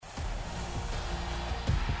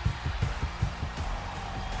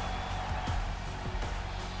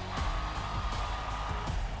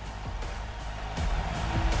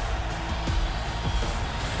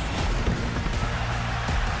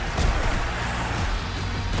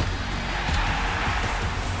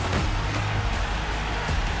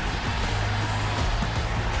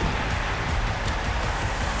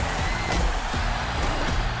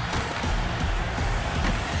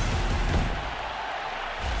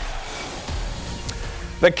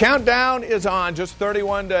The countdown is on. Just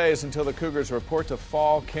 31 days until the Cougars report to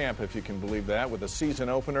fall camp, if you can believe that, with a season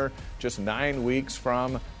opener just 9 weeks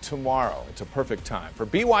from tomorrow. It's a perfect time for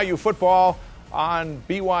BYU football on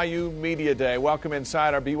BYU Media Day. Welcome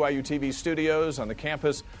inside our BYU TV studios on the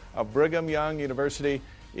campus of Brigham Young University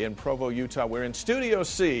in Provo, Utah. We're in Studio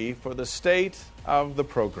C for the state of the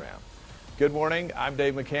program. Good morning. I'm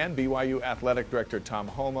Dave McCann. BYU Athletic Director Tom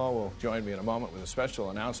Holmoe will join me in a moment with a special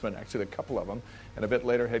announcement, actually a couple of them, and a bit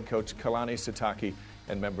later head coach Kalani Sitake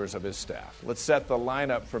and members of his staff. Let's set the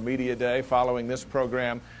lineup for Media Day. Following this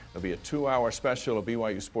program, there'll be a 2-hour special of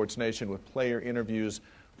BYU Sports Nation with player interviews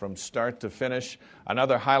from start to finish.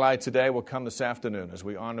 Another highlight today will come this afternoon as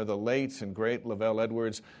we honor the late and great LaVell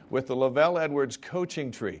Edwards with the LaVell Edwards coaching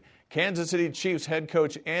tree. Kansas City Chiefs head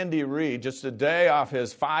coach Andy Reid, just a day off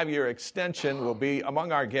his 5-year extension, will be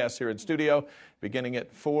among our guests here in studio, beginning at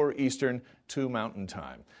 4 Eastern, 2 Mountain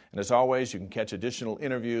Time. And as always, you can catch additional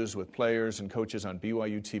interviews with players and coaches on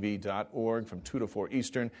BYUtv.org from 2 to 4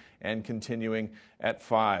 Eastern and continuing at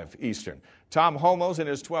 5 Eastern. Tom Holmoe's in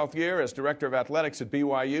his 12th year as Director of Athletics at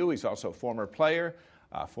BYU. He's also a former player,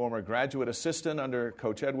 a former graduate assistant under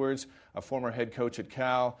Coach Edwards, a former head coach at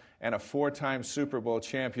Cal, and a 4-time Super Bowl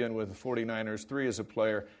champion with the 49ers, 3 as a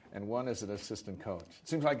player and 1 as an assistant coach. It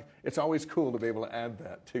seems like it's always cool to be able to add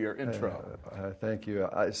that to your intro. Thank you.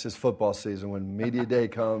 It's just football season. When Media Day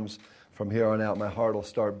comes, from here on out, my heart will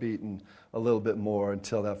start beating a little bit more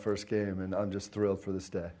until that first game, and I'm just thrilled for this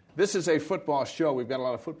day. This is a football show. We've got a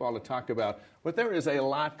lot of football to talk about, but there is a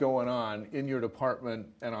lot going on in your department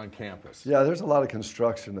and on campus. Yeah, there's a lot of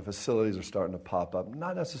construction. The facilities are starting to pop up.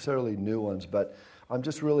 Not necessarily new ones, but I'm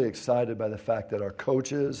just really excited by the fact that our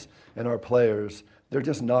coaches and our players, they're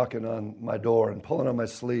just knocking on my door and pulling on my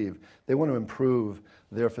sleeve. They want to improve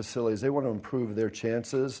their facilities. They want to improve their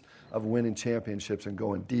chances of winning championships and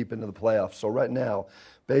going deep into the playoffs. So right now,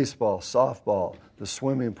 baseball, softball, the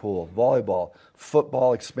swimming pool, volleyball,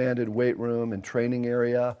 football, expanded weight room and training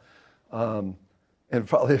area, and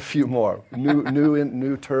probably a few more.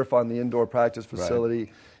 New turf on the indoor practice facility.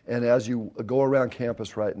 Right. And as you go around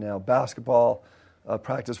campus right now, basketball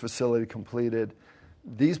practice facility completed.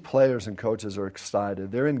 These players and coaches are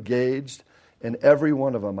excited. They're engaged, and every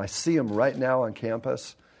one of them, I see them right now on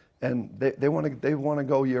campus, and they want to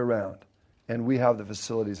go year round. And we have the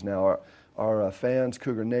facilities now. Our fans,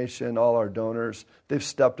 Cougar Nation, all our donors, they've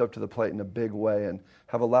stepped up to the plate in a big way and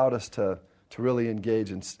have allowed us to really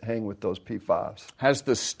engage and hang with those P5s. Has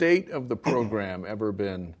the state of the program ever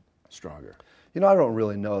been stronger? You know, I don't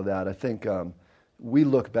really know that. I think we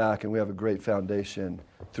look back and we have a great foundation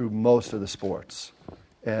through most of the sports,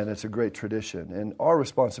 and it's a great tradition. And our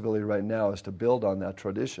responsibility right now is to build on that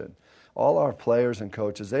tradition. All our players and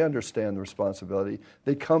coaches, they understand the responsibility.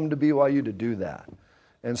 They come to BYU to do that.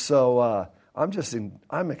 And so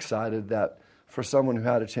I'm excited that for someone who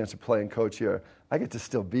had a chance to play and coach here, I get to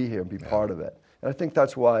still be here and be part of it. And I think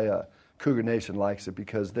that's why Cougar Nation likes it,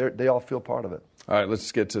 because they all feel part of it. All right,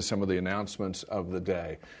 let's get to some of the announcements of the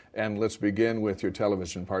day. And let's begin with your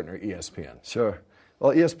television partner, ESPN. Sure.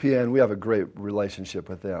 Well, ESPN, we have a great relationship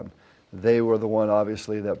with them. They were the one,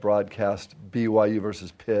 obviously, that broadcast BYU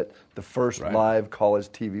versus Pitt, the first live college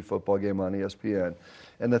TV football game on ESPN.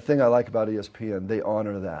 And the thing I like about ESPN, they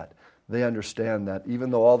honor that. They understand that.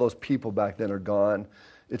 Even though all those people back then are gone,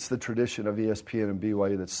 it's the tradition of ESPN and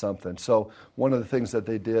BYU that's something. So one of the things that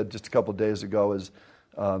they did just a couple days ago is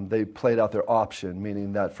they played out their option,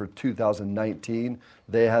 meaning that for 2019,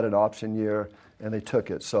 they had an option year, and they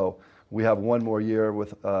took it. So we have one more year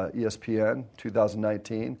with ESPN,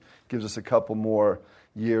 2019. Gives us a couple more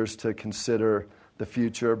years to consider the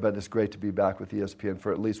future, but it's great to be back with ESPN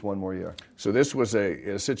for at least one more year. So this was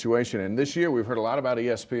a situation, and this year we've heard a lot about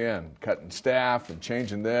ESPN, cutting staff and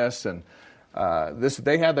changing this, and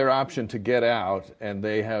they had their option to get out, and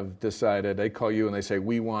they have decided, they call you and they say,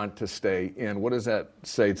 we want to stay in. What does that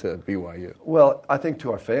say to BYU? Well, I think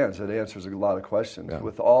to our fans, it answers a lot of questions. Yeah.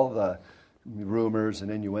 With all the rumors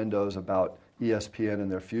and innuendos about ESPN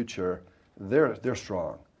and their future, they're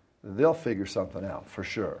strong. They'll figure something out for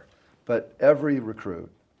sure. But every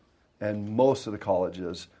recruit and most of the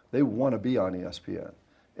colleges, they want to be on ESPN.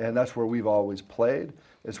 And that's where we've always played.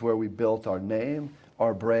 It's where we built our name,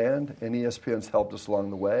 our brand, and ESPN's helped us along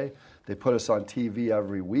the way. They put us on TV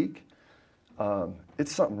every week.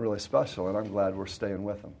 It's something really special, and I'm glad we're staying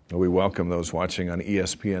with them. We welcome those watching on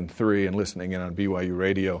ESPN3 and listening in on BYU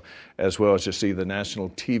Radio, as well as to see the national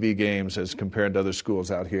TV games as compared to other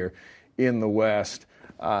schools out here in the West.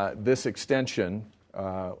 This extension,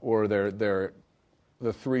 or the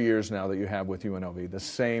 3 years now that you have with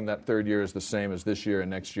UNLV, that third year is the same as this year and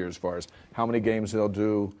next year as far as how many games they'll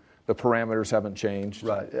do, the parameters haven't changed?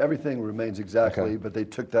 Right. Everything remains exactly, but they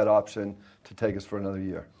took that option to take us for another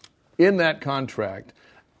year. In that contract,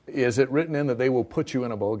 is it written in that they will put you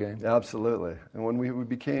in a bowl game? Absolutely. And when we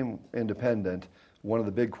became independent, one of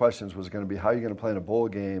the big questions was going to be, how are you going to play in a bowl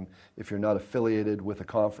game if you're not affiliated with a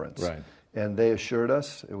conference? Right. And they assured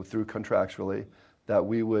us, through contractually, that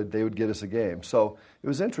they would get us a game. So it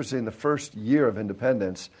was interesting. The first year of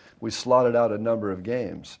independence, we slotted out a number of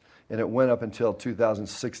games, and it went up until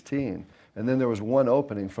 2016. And then there was one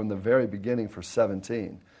opening from the very beginning for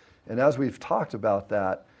 17. And as we've talked about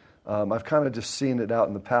that, I've kind of just seen it out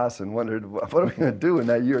in the past and wondered, what are we going to do when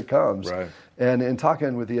that year comes? Right. And in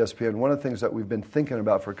talking with ESPN, one of the things that we've been thinking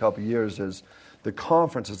about for a couple of years is the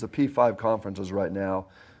conferences, the P5 conferences right now,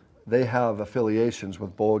 they have affiliations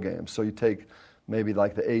with bowl games. So you take maybe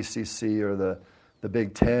like the ACC or the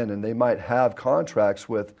Big Ten, and they might have contracts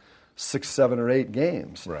with 6, 7, or 8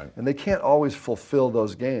 games. Right. And they can't always fulfill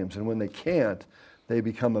those games. And when they can't, they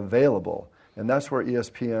become available. And that's where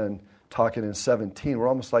ESPN, talking in 17, we're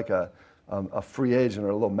almost like a free agent or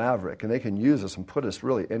a little maverick, and they can use us and put us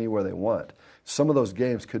really anywhere they want. Some of those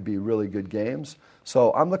games could be really good games.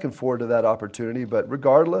 So I'm looking forward to that opportunity. But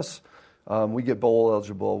regardless, we get bowl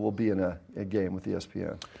eligible, we'll be in a game with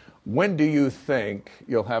ESPN. When do you think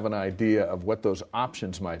you'll have an idea of what those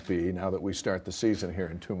options might be now that we start the season here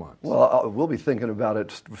in 2 months? Well, we'll be thinking about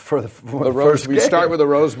it for the first game. We start with the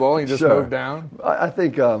Rose Bowl and you just move down? I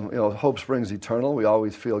think hope springs eternal. We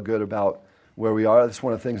always feel good about where we are. That's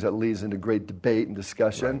one of the things that leads into great debate and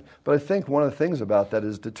discussion. Right. But I think one of the things about that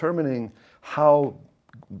is determining how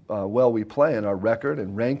well we play in our record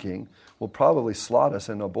and ranking will probably slot us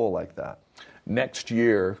in a bowl like that. Next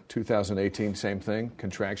year, 2018, same thing.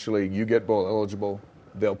 Contractually, you get bowl eligible,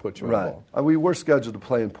 they'll put you in a bowl. We were scheduled to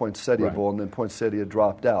play in Poinsettia Bowl, and then Poinsettia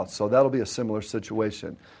dropped out. So that'll be a similar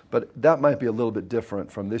situation. But that might be a little bit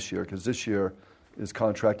different from this year, because this year is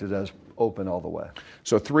contracted as open all the way.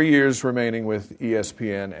 So 3 years remaining with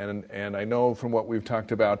ESPN, and I know from what we've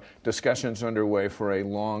talked about, discussions underway for a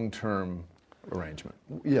long-term arrangement.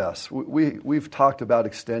 Yes, we've talked about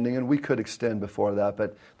extending, and we could extend before that,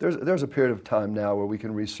 but there's a period of time now where we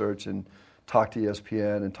can research and talk to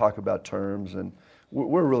ESPN and talk about terms, and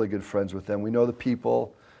we're really good friends with them. We know the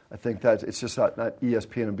people. I think that it's just not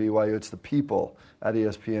ESPN and BYU, it's the people at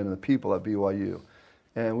ESPN and the people at BYU,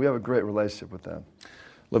 and we have a great relationship with them.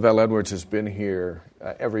 LaVell Edwards has been here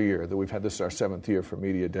every year. That we've had this our 7th year for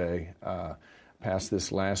Media Day. Past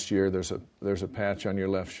this last year, there's a patch on your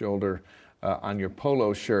left shoulder. On your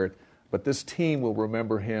polo shirt, but this team will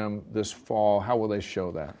remember him this fall. How will they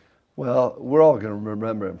show that? Well, we're all going to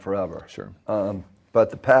remember him forever. Sure. But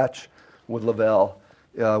the patch with LaVell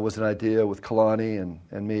was an idea with Kalani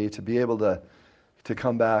and me to be able to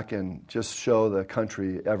come back and just show the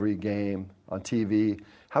country every game on TV,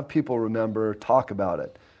 have people remember, talk about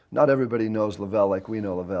it. Not everybody knows LaVell like we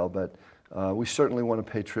know LaVell, but we certainly want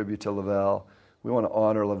to pay tribute to LaVell. We want to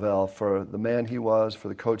honor LaVell for the man he was, for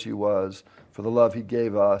the coach he was, for the love he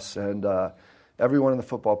gave us, and everyone in the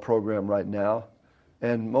football program right now,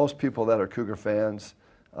 and most people that are Cougar fans,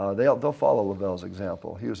 they'll follow LaVell's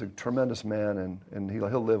example. He was a tremendous man, and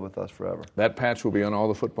he'll live with us forever. That patch will be on all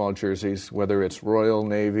the football jerseys, whether it's Royal,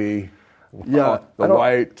 Navy,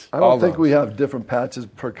 white. I don't think we have different patches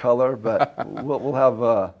per color, but we'll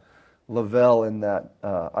have LaVell in that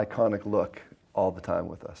iconic look all the time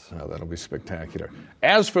with us. Oh, that'll be spectacular.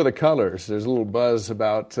 As for the colors, there's a little buzz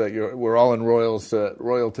about we're all in Royal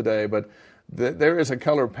today, but there is a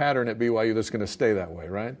color pattern at BYU that's going to stay that way,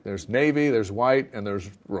 right? There's Navy, there's white, and there's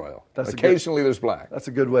Royal. Occasionally there's black. That's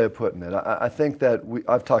a good way of putting it. I think that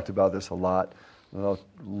I've talked about this a lot.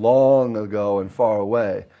 Long ago and far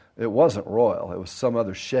away, it wasn't Royal. It was some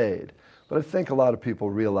other shade. But I think a lot of people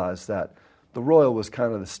realize that the Royal was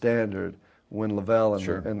kind of the standard when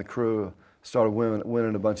LaVell and the crew started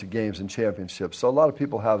winning a bunch of games and championships. So a lot of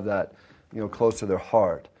people have that, close to their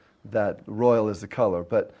heart, that Royal is the color.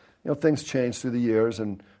 But, things change through the years,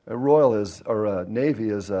 and Navy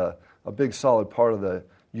is a big, solid part of the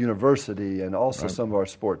university and also some of our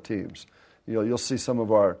sport teams. You'll see some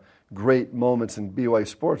of our great moments in BYU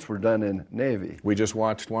sports were done in Navy. We just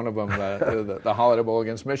watched one of them, the Holiday Bowl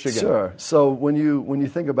against Michigan. Sure. So when you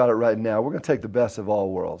think about it right now, we're going to take the best of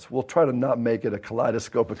all worlds. We'll try to not make it a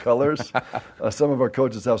kaleidoscope of colors. Some of our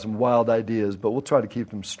coaches have some wild ideas, but we'll try to keep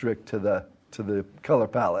them strict to the color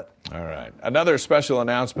palette. All right. Another special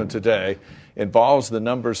announcement today involves the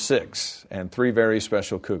number 6 and 3 very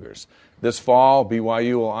special Cougars. This fall,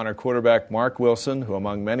 BYU will honor quarterback Mark Wilson, who,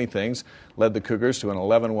 among many things, led the Cougars to an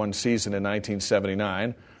 11-1 season in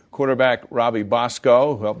 1979. Quarterback Robbie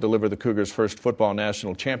Bosco, who helped deliver the Cougars' first football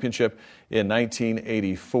national championship in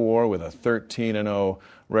 1984 with a 13-0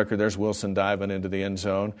 record. There's Wilson diving into the end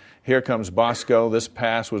zone. Here comes Bosco. This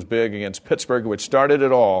pass was big against Pittsburgh, which started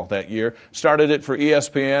it all that year. Started it for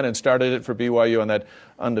ESPN and started it for BYU on that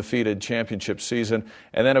undefeated championship season.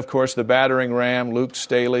 And then, of course, the battering ram, Luke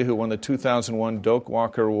Staley, who won the 2001 Doak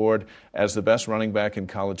Walker Award as the best running back in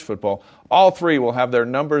college football. All three will have their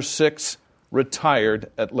number 6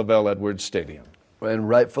 retired at LaVell Edwards Stadium. And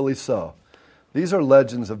rightfully so. These are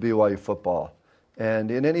legends of BYU football.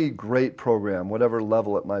 And in any great program, whatever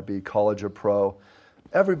level it might be, college or pro,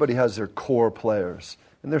 everybody has their core players.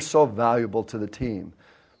 And they're so valuable to the team.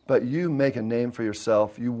 But you make a name for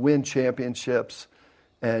yourself, you win championships,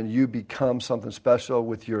 and you become something special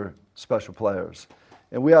with your special players.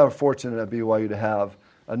 And we are fortunate at BYU to have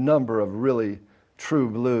a number of really true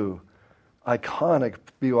blue, iconic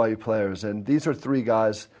BYU players, and these are 3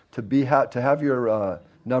 guys to have your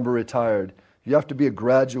number retired. You have to be a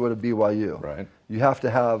graduate of BYU. Right. You have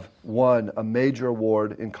to have won a major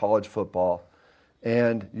award in college football,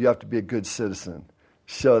 and you have to be a good citizen.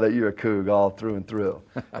 Show that you're a Coug all through and through.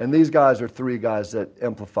 And these guys are 3 guys that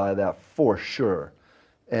amplify that for sure.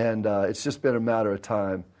 And it's just been a matter of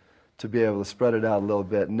time to be able to spread it out a little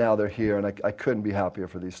bit. And now they're here, and I couldn't be happier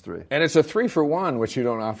for these 3. And it's a 3-for-1, which you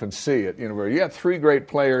don't often see at University. You have 3 great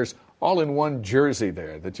players all in one jersey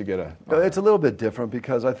there that you get a... It's a little bit different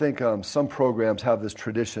because I think some programs have this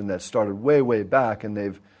tradition that started way, way back, and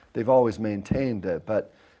they've always maintained it.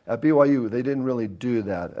 But at BYU, they didn't really do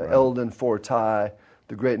that. Right. Eldon Forti,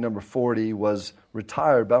 the great number 40, was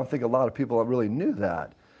retired, but I don't think a lot of people really knew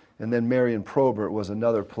that. And then Marion Probert was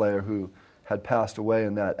another player who had passed away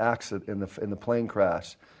in that accident in the plane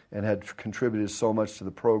crash and had contributed so much to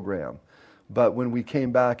the program. But when we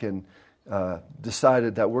came back and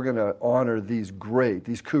decided that we're going to honor these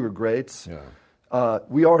Cougar greats,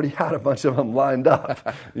 we already had a bunch of them lined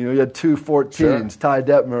up. You had 2 14s, sure. Ty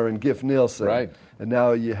Detmer and Giff Nielsen. Right. And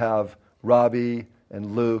now you have Robbie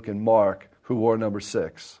and Luke and Mark, who wore number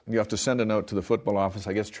 6. You have to send a note to the football office.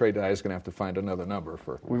 I guess Trey Dye is going to have to find another number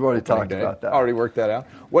for We've already talked about that. Already worked that out.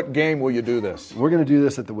 What game will you do this? We're going to do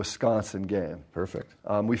this at the Wisconsin game. Perfect.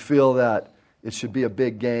 We feel that it should be a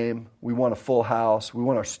big game. We want a full house. We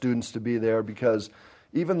want our students to be there because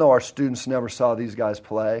even though our students never saw these guys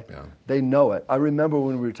play, they know it. I remember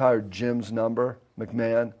when we retired Jim's number,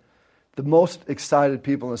 McMahon, the most excited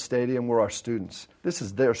people in the stadium were our students. This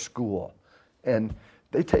is their school. And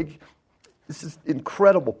they take this is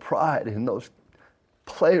incredible pride in those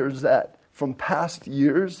players that from past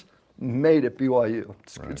years made it BYU.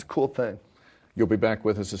 It's a cool thing. You'll be back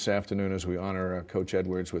with us this afternoon as we honor Coach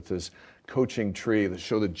Edwards with his coaching tree that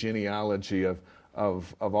show the genealogy of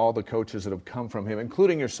all the coaches that have come from him,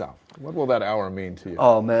 including yourself. What will that hour mean to you?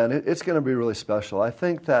 Oh, man, it's going to be really special. I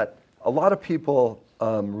think that a lot of people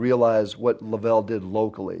realize what LaVell did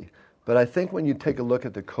locally, but I think when you take a look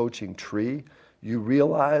at the coaching tree, you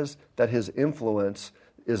realize that his influence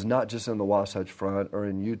is not just in the Wasatch Front or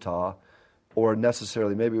in Utah or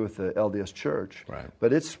necessarily maybe with the LDS Church, right.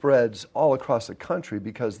 But it spreads all across the country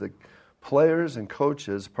because the players and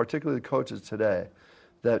coaches, particularly the coaches today,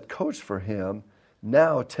 that coach for him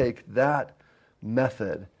now take that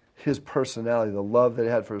method, his personality, the love that he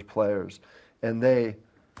had for his players, and they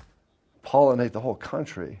pollinate the whole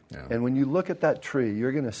country. Yeah. And when you look at that tree,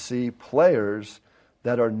 you're going to see players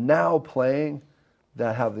that are now playing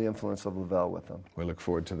that have the influence of LaVell with them. We look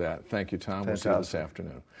forward to that. Thank you, Tom. Fantastic. We'll see you this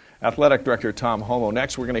afternoon. Athletic Director Tom Homo.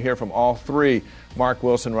 Next, we're going to hear from all 3, Mark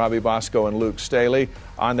Wilson, Robbie Bosco, and Luke Staley,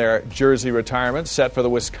 on their jersey retirements set for the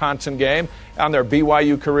Wisconsin game, on their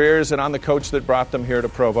BYU careers, and on the coach that brought them here to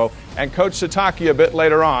Provo. And Coach Sitake a bit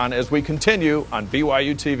later on as we continue on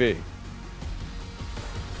BYU TV.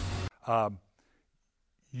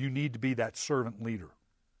 You need to be that servant leader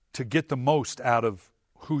to get the most out of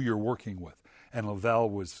who you're working with. And LaVell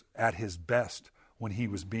was at his best when he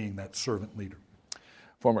was being that servant leader.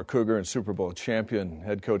 Former Cougar and Super Bowl champion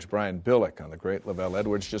head coach Brian Billick on the great LaVell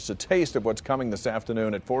Edwards. Just a taste of what's coming this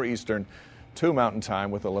afternoon at 4 Eastern, 2 Mountain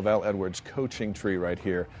Time with the LaVell Edwards coaching tree right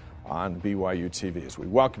here on BYU TV. As we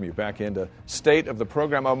welcome you back into State of the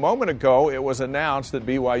Program. A moment ago, it was announced that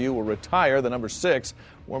BYU will retire the number 6,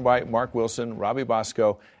 worn by Mark Wilson, Robbie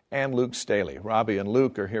Bosco, and Luke Staley. Robbie and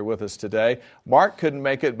Luke are here with us today. Mark couldn't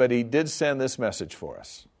make it, but he did send this message for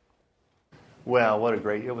us. Well,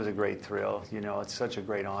 it was a great thrill. It's such a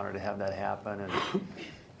great honor to have that happen.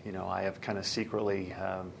 And, I have kind of secretly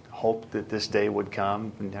hoped that this day would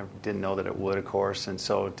come. Didn't know that it would, of course. And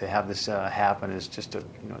so to have this happen is just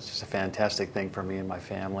it's just a fantastic thing for me and my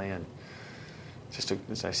family. And,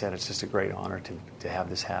 as I said, it's just a great honor to have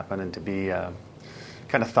this happen and to be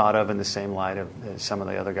kind of thought of in the same light of some of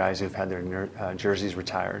the other guys who've had their jerseys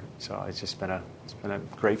retired. So it's just been a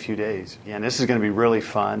great few days. And this is going to be really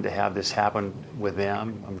fun to have this happen with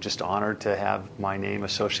them. I'm just honored to have my name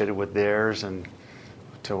associated with theirs and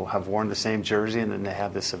to have worn the same jersey and then to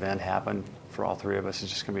have this event happen for all three of us.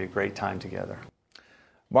 It's just going to be a great time together.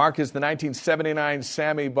 Mark is the 1979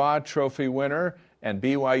 Sammy Baugh Trophy winner and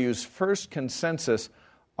BYU's first consensus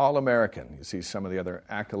All-American. You see some of the other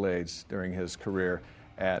accolades during his career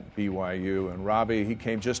at BYU. And Robbie, he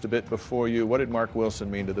came just a bit before you. What did Mark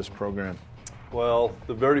Wilson mean to this program? Well,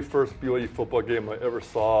 the very first BYU football game I ever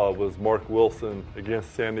saw was Mark Wilson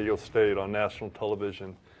against San Diego State on national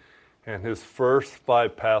television. And his first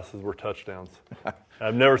 5 passes were touchdowns.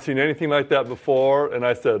 I've never seen anything like that before, and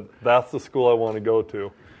I said, that's the school I want to go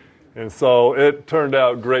to. And so it turned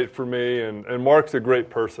out great for me, and Mark's a great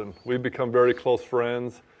person. We've become very close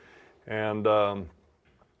friends, and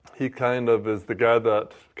he kind of is the guy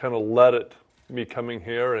that kind of led me coming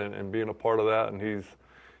here and being a part of that, and he's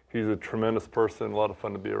a tremendous person, a lot of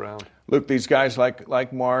fun to be around. Luke, these guys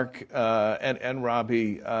like Mark and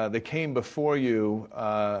Robbie, they came before you.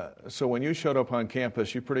 So when you showed up on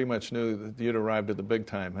campus, you pretty much knew that you'd arrived at the big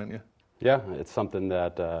time, hadn't you? Yeah, it's something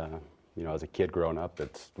that, as a kid growing up,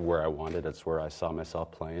 it's where I wanted. It's where I saw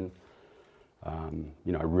myself playing. I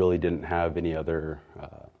really didn't have any other,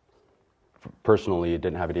 personally,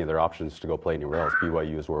 didn't have any other options to go play anywhere else.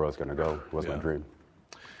 BYU is where I was going to go. It was my dream.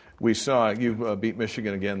 We saw you beat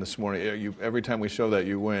Michigan again this morning. Every time we show that,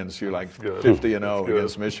 you win. So you're like 50-0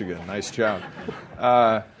 against Michigan. Nice job.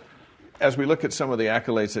 As we look at some of the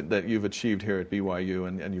accolades that you've achieved here at BYU,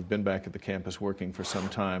 and you've been back at the campus working for some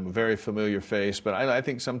time, a very familiar face, but I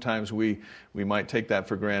think sometimes we might take that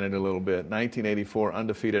for granted a little bit. 1984,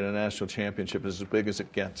 undefeated in a national championship is as big as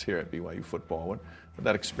it gets here at BYU football. What did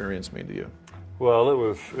that experience mean to you? Well,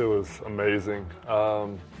 it was amazing.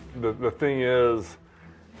 The thing is,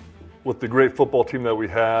 with the great football team that we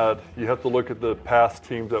had, you have to look at the past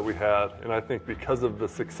teams that we had. And I think because of the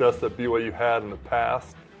success that BYU had in the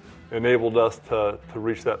past, enabled us to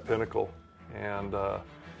reach that pinnacle. And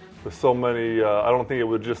with so many, I don't think it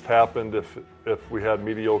would just happened if we had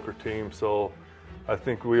mediocre teams. So I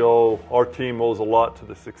think our team owes a lot to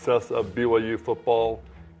the success of BYU football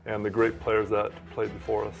and the great players that played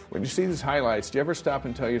before us. When you see these highlights, do you ever stop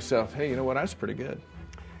and tell yourself, hey, you know what, I was pretty good?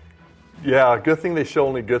 Yeah, good thing they show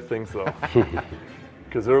only good things, though.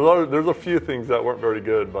 Because there's a few things that weren't very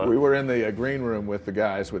good. But we were in the green room with the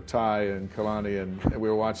guys, with Ty and Kalani, and we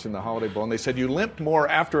were watching the Holiday Bowl, and they said you limped more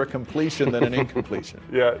after a completion than an incompletion.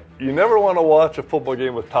 Yeah, you never want to watch a football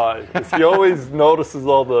game with Ty, because he always notices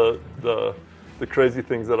all the crazy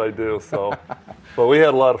things that I do. So, but we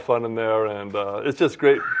had a lot of fun in there, and it's just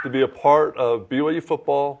great to be a part of BYU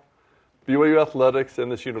football, BYU athletics,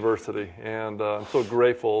 and this university. And I'm so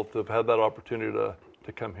grateful to have had that opportunity to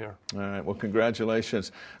come here. All right, well,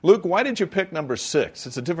 congratulations. Luke, why did you pick number 6?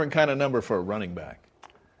 It's a different kind of number for a running back.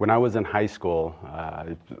 When I was in high school,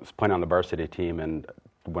 I was playing on the varsity team, and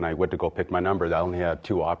when I went to go pick my number, I only had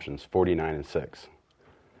 2 options, 49 and 6.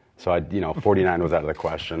 So 49 was out of the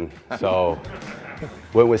question. So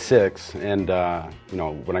went with 6, and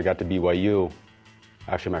when I got to BYU,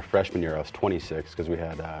 actually my freshman year, I was 26 because we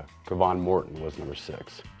had Kevon Morton was number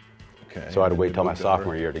 6. Okay. So I had to wait till my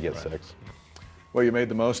sophomore year to get 6. Well, you made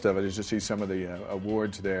the most of it as you see some of the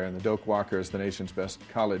awards there, and the Doak Walker is the nation's best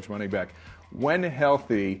college running back. When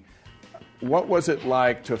healthy, what was it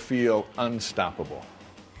like to feel unstoppable?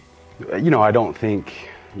 I don't think,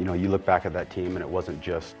 you look back at that team and it wasn't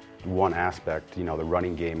just one aspect, the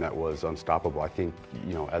running game that was unstoppable. I think,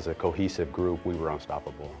 as a cohesive group, we were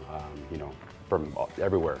unstoppable, from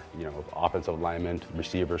everywhere, offensive linemen,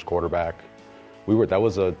 receivers, quarterback. That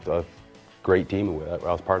was a great team that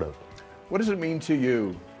I was part of. What does it mean to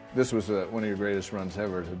you? This was one of your greatest runs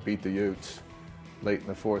ever, to beat the Utes late in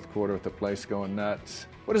the fourth quarter with the place going nuts.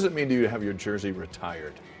 What does it mean to you to have your jersey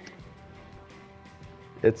retired?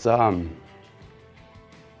 It's, I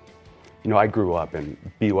grew up and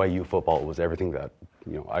BYU football was everything that,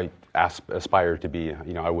 I aspired to be.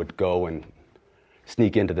 I would go and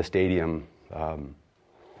sneak into the stadium, and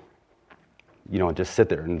just sit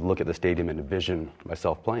there and look at the stadium and envision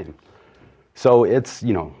myself playing. So it's,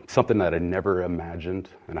 something that I never imagined,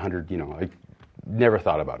 and I never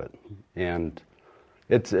thought about it. And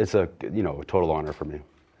it's a, a total honor for me.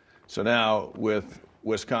 So now with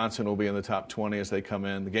Wisconsin will be in the top 20 as they come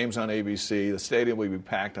in. The game's on ABC. The stadium will be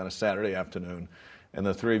packed on a Saturday afternoon. And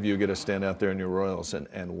the three of you get to stand out there in your Royals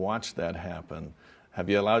and watch that happen. Have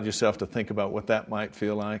you allowed yourself to think about what that might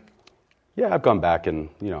feel like? Yeah, I've gone back and,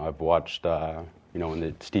 I've watched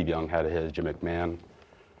when Steve Young had his, Jim McMahon.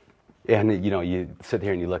 And, you sit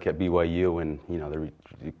here and you look at BYU and,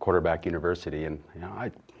 the quarterback university, and,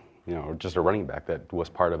 just a running back that was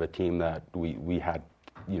part of a team that we had,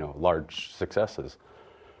 large successes.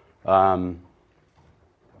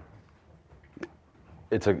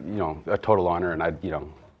 It's a total honor, and I,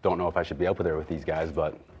 don't know if I should be up there with these guys,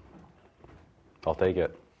 but I'll take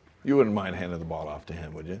it. You wouldn't mind handing the ball off to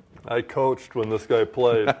him, would you? I coached when this guy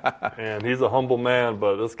played, and he's a humble man,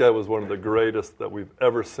 but this guy was one of the greatest that we've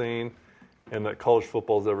ever seen and that college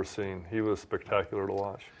football's ever seen. He was spectacular to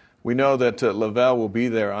watch. We know that LaVell will be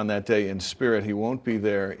there on that day in spirit. He won't be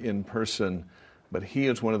there in person, but he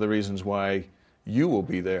is one of the reasons why you will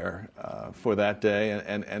be there for that day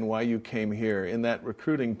and why you came here. In that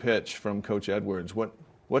recruiting pitch from Coach Edwards, what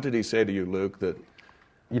did he say to you, Luke, that...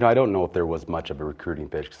 I don't know if there was much of a recruiting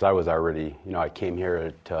pitch because I was already, I came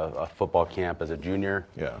here to a football camp as a junior.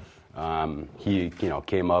 Yeah. He,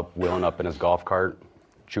 came up, wheeling up in his golf cart,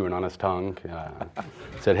 chewing on his tongue,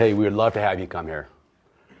 said, "Hey, we would love to have you come here."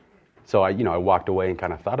 So I walked away and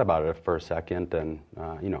kind of thought about it for a second, and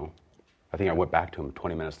I think I went back to him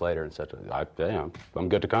 20 minutes later and said, "I'm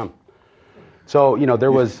good to come." So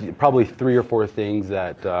there was probably 3 or 4 things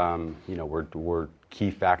that were key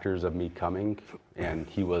factors of me coming, and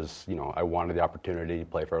he was, I wanted the opportunity to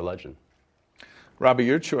play for a legend. Robbie,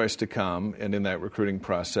 your choice to come, and in that recruiting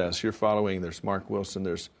process, you're following, there's Mark Wilson,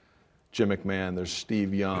 there's Jim McMahon, there's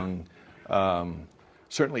Steve Young,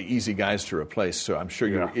 certainly easy guys to replace, so I'm sure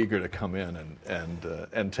you're eager to come in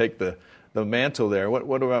and take the mantle there.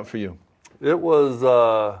 What about for you? It was,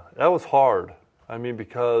 that was hard. I mean,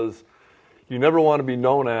 because you never want to be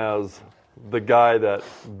known as the guy that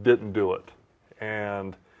didn't do it.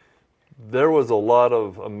 And there was a lot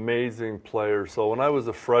of amazing players. So when I was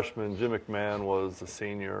a freshman, Jim McMahon was a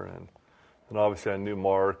senior, and obviously I knew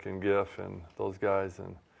Mark and Giff and those guys.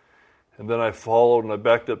 And then I followed and I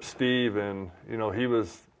backed up Steve, and he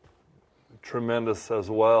was tremendous as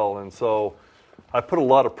well. And so I put a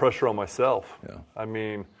lot of pressure on myself. Yeah. I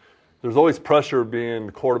mean, there's always pressure being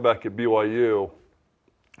the quarterback at BYU,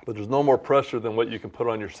 but there's no more pressure than what you can put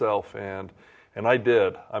on yourself. And I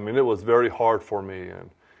did. I mean, it was very hard for me. And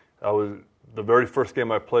the very first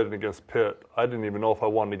game I played against Pitt, I didn't even know if I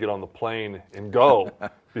wanted to get on the plane and go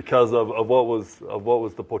because of what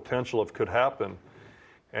was the potential of could happen.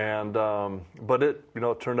 And but it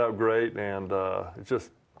turned out great, and it's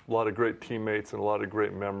just a lot of great teammates and a lot of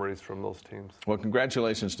great memories from those teams. Well,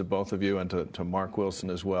 congratulations to both of you and to Mark Wilson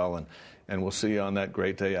as well, and we'll see you on that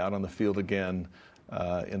great day out on the field again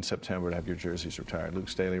in September to have your jerseys retired. Luke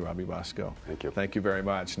Staley, Robbie Bosco. Thank you. Thank you very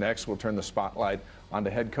much. Next, we'll turn the spotlight on to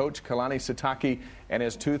head coach Kalani Sitake and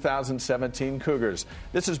his 2017 Cougars.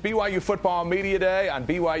 This is BYU Football Media Day on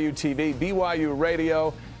BYU TV, BYU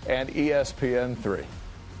Radio, and ESPN3.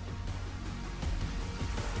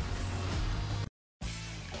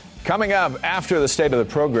 Coming up after the state of the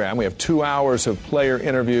program, we have 2 hours of player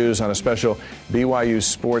interviews on a special BYU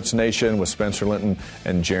Sports Nation with Spencer Linton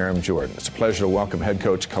and Jerem Jordan. It's a pleasure to welcome head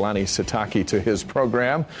coach Kalani Sitake to his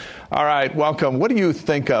program. All right, welcome. What do you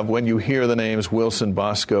think of when you hear the names Wilson,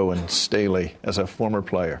 Bosco, and Staley as a former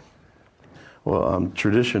player? Well,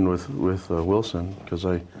 tradition with Wilson, because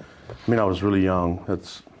I was really young.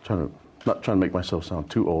 That's not trying to make myself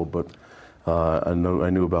sound too old, but I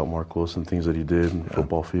knew about Mark Wilson, things that he did in the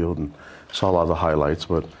football field, and saw a lot of the highlights.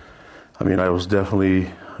 But I was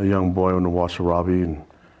definitely a young boy when I watched Robbie and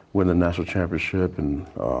win the national championship, and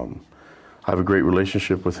I have a great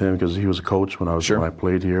relationship with him because he was a coach when I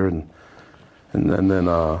played here, and then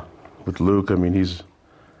with Luke, he's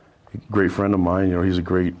a great friend of mine. He's a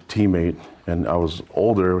great teammate, and I was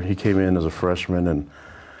older. He came in as a freshman, and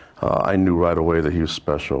I knew right away that he was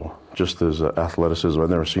special. Just his athleticism. I've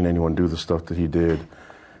never seen anyone do the stuff that he did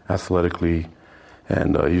athletically,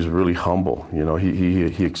 and he's really humble.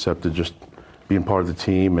 He accepted just being part of the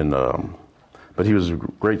team, and but he was a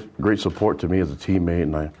great support to me as a teammate,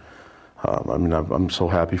 and I'm so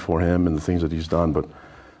happy for him and the things that he's done. But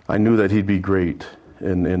I knew that he'd be great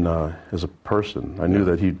in as a person. I knew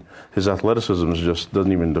that his athleticism just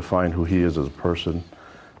doesn't even define who he is as a person.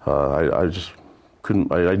 I just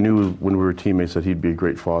couldn't. I knew when we were teammates that he'd be a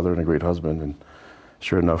great father and a great husband, and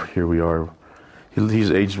sure enough, here we are.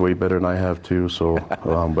 He's aged way better than I have too. So,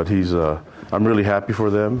 but I'm really happy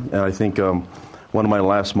for them, and I think one of my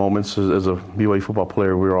last moments as a BYU football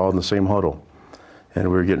player, we were all in the same huddle, and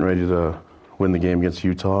we were getting ready to win the game against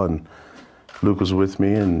Utah, and Luke was with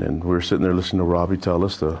me, and we were sitting there listening to Robbie tell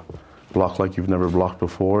us to block like you've never blocked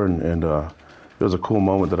before, and it was a cool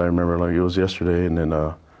moment that I remember like it was yesterday, and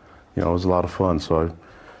then. It was a lot of fun, so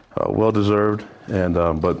well deserved, and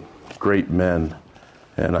but great men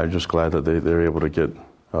and I'm just glad that they're able to get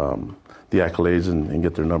the accolades and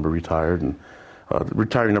get their number retired. And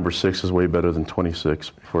retiring number 6 is way better than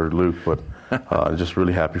 26 for Luke, but I'm just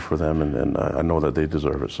really happy for them, and I know that they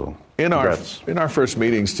deserve it. So in congrats. our first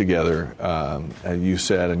meetings together, you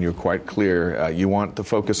said, and you're quite clear, you want to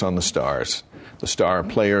focus on the stars, the star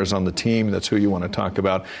players on the team. That's who you want to talk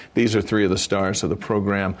about. These are 3 of the stars of the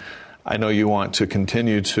program. I know you want to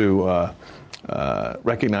continue to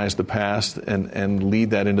recognize the past and lead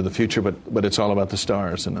that into the future, but it's all about the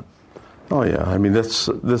stars, isn't it? Oh yeah, I mean this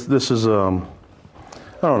is I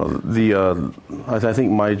don't know, I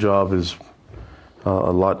think my job is a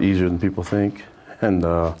lot easier than people think, and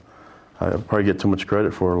I probably get too much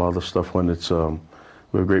credit for a lot of the stuff when it's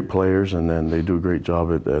we have great players, and then they do a great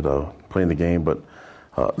job at playing the game, but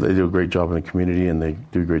they do a great job in the community, and they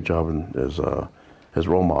do a great job as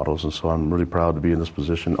role models, and so I'm really proud to be in this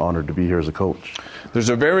position, honored to be here as a coach. There's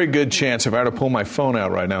a very good chance, if I were to pull my phone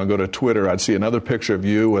out right now and go to Twitter, I'd see another picture of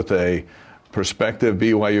you with a prospective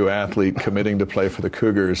BYU athlete committing to play for the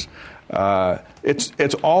Cougars.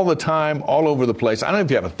 It's all the time, all over the place. I don't know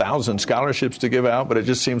if you have 1,000 scholarships to give out, but it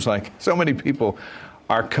just seems like so many people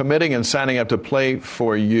are committing and signing up to play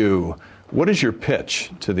for you. What is your pitch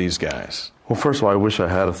to these guys? Well, first of all, I wish I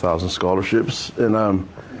had 1,000 scholarships, and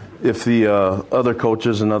if the other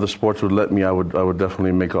coaches in other sports would let me, I would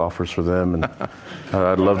definitely make offers for them, and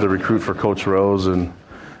I'd love to recruit for Coach Rose and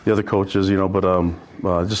the other coaches, but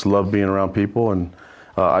I just love being around people, and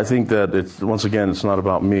I think that it's not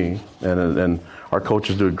about me, and our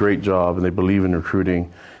coaches do a great job, and they believe in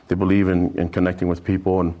recruiting, they believe in connecting with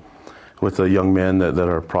people and with the young men that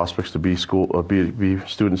are prospects to be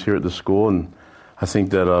students here at the school, and I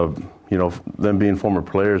think that them being former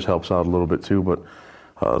players helps out a little bit too, but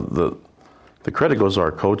the credit goes to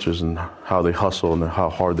our coaches and how they hustle and how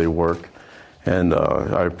hard they work. And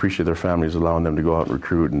I appreciate their families allowing them to go out and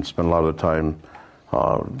recruit and spend a lot of the time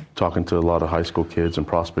talking to a lot of high school kids and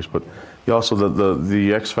prospects. But also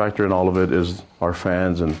the X factor in all of it is our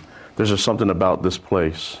fans, and there's just something about this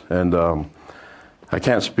place. And I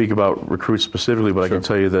can't speak about recruits specifically, but sure. I can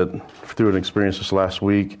tell you that through an experience this last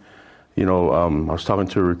week, I was talking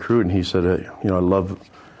to a recruit, and he said,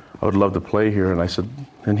 I would love to play here.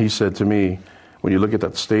 And he said to me, when you look at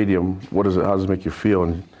that stadium, how does it make you feel?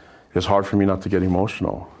 And it's hard for me not to get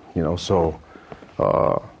emotional, so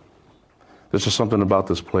there's just something about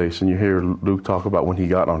this place. And you hear Luke talk about when he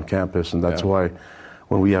got on campus, and that's why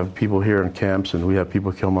when we have people here in camps and we have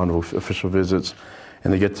people come on official visits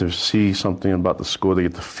and they get to see something about the school, they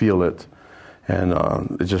get to feel it, and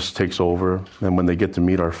it just takes over. And when they get to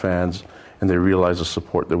meet our fans and they realize the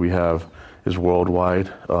support that we have is worldwide,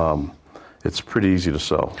 it's pretty easy to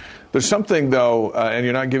sell. There's something, though, and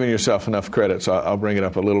you're not giving yourself enough credit, so I'll bring it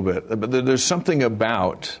up a little bit. But there's something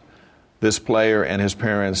about this player and his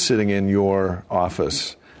parents sitting in your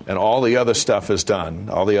office, and all the other stuff is done,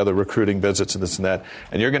 all the other recruiting visits and this and that,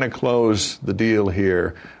 and you're going to close the deal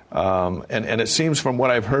here. And it seems from what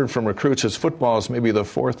I've heard from recruits is football is maybe the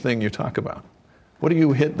 4th thing you talk about. What do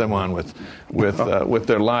you hit them on with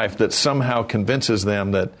their life that somehow convinces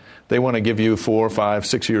them that they want to give you 4, 5,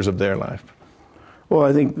 6 years of their life? Well,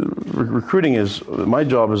 I think recruiting my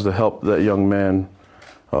job is to help that young man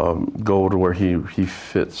go to where he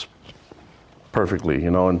fits perfectly,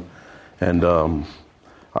 and I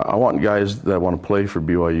want guys that want to play for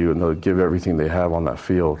BYU and they'll give everything they have on that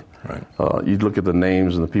field. Right. You look at the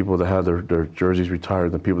names and the people that have their jerseys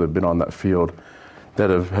retired, the people that have been on that field, that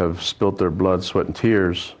have spilt their blood, sweat, and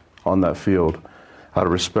tears on that field out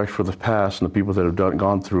of respect for the past and the people that have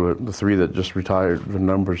gone through it, the 3 that just retired, the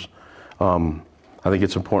numbers. I think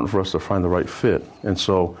it's important for us to find the right fit. And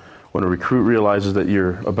so when a recruit realizes that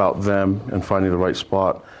you're about them and finding the right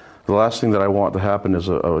spot, the last thing that I want to happen is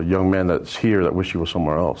a young man that's here that wish he was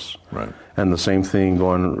somewhere else. Right. And the same thing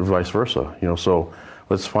going vice versa. So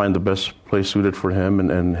let's find the best place suited for him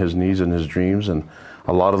and his needs and his dreams. And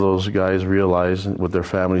a lot of those guys realize with their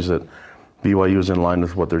families that BYU is in line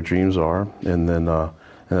with what their dreams are, and then and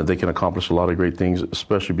that they can accomplish a lot of great things,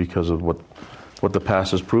 especially because of what the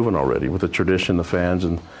past has proven already with the tradition, the fans,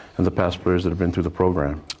 and the past players that have been through the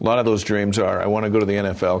program. A lot of those dreams are, I want to go to the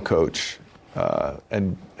NFL, coach,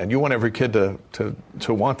 and you want every kid to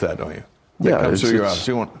want that, don't you? Yeah, that comes through your office.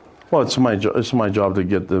 Well, it's my job to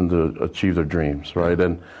get them to achieve their dreams, right?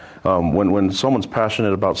 And when someone's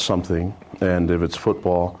passionate about something, and if it's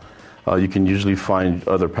football, you can usually find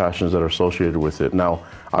other passions that are associated with it. Now,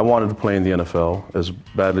 I wanted to play in the NFL as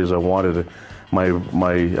badly as I wanted it. My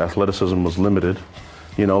athleticism was limited,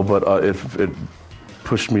 but it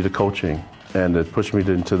pushed me to coaching, and it pushed me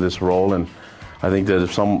into this role. And I think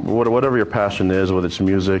that whatever your passion is, whether it's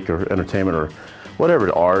music or entertainment or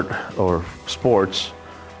whatever, art or sports.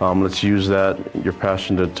 Let's use that, your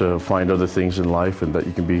passion to find other things in life and that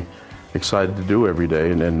you can be excited to do every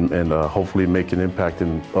day and hopefully make an impact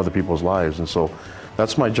in other people's lives. And so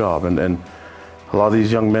that's my job. And a lot of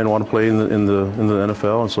these young men want to play in the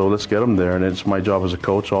NFL, and so let's get them there. And it's my job as a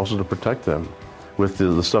coach also to protect them with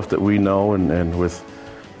the stuff that we know and with,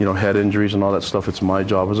 head injuries and all that stuff. It's my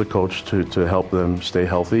job as a coach to help them stay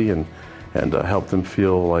healthy and help them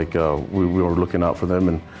feel like we were looking out for them.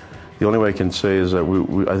 And the only way I can say is that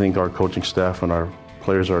I think our coaching staff and our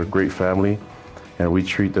players are a great family, and we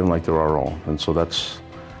treat them like they're our own. And so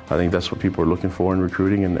I think that's what people are looking for in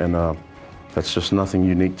recruiting, and that's just nothing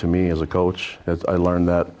unique to me as a coach. I learned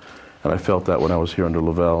that, and I felt that when I was here under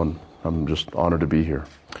Lavelle, and I'm just honored to be here.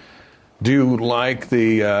 Do you like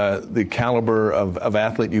the caliber of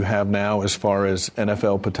athlete you have now as far as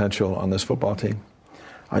NFL potential on this football team?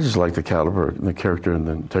 I just like the caliber, and the character, and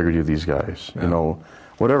the integrity of these guys. Yeah.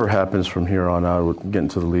 Whatever happens from here on out, with getting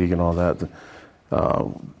to the league and all that,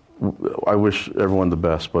 I wish everyone the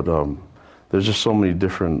best, but there's just so many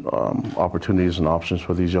different opportunities and options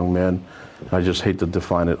for these young men. I just hate to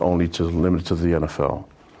define it only to limit it to the NFL.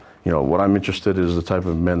 What I'm interested in is the type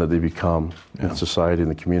of men that they become in society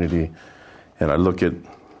and the community. And I look at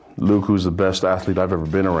Luke, who's the best athlete I've ever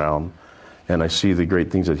been around, and I see the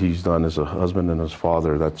great things that he's done as a husband and as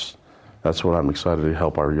father. That's what I'm excited to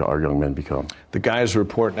help our young men become. The guys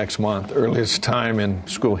report next month, earliest time in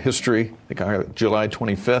school history, July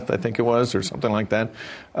 25th, I think it was, or something like that.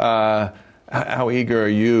 How eager are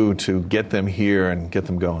you to get them here and get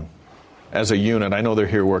them going as a unit? I know they're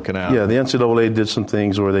here working out. Yeah, the NCAA did some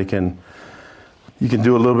things where you can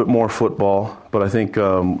do a little bit more football, but I think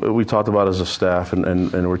we talked about as a staff,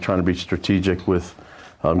 and we're trying to be strategic with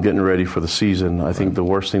getting ready for the season. I think the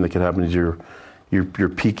worst thing that could happen is you're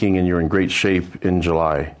peaking and you're in great shape in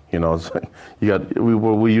July.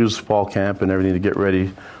 We use fall camp and everything to get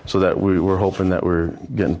ready, so that we're hoping that we're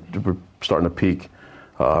starting to peak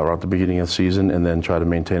around the beginning of the season, and then try to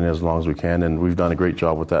maintain it as long as we can. And we've done a great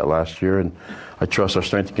job with that last year. And I trust our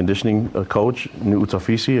strength and conditioning coach, New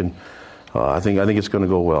Utafisi, and I think it's going to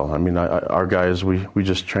go well. I mean, our guys, we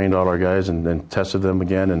just trained all our guys and tested them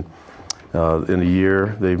again, and in a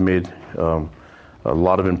year they've made a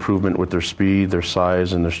lot of improvement with their speed, their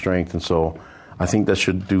size, and their strength, and so I think that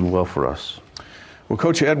should do well for us. Well,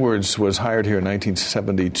 Coach Edwards was hired here in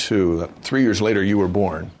 1972. 3 years later, you were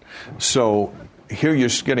born. So here you're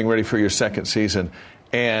getting ready for your second season,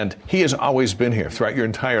 and he has always been here. Throughout your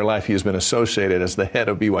entire life, he has been associated as the head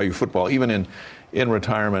of BYU football, even in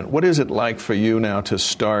retirement. What is it like for you now to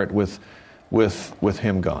start with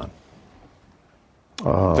him gone?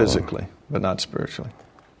 Physically, but not spiritually.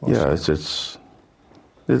 Yeah,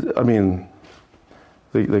 I mean,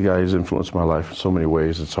 the guy has influenced my life in so many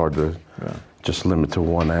ways. It's hard to just limit to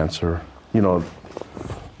one answer.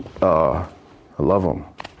 I love him.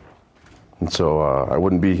 And so I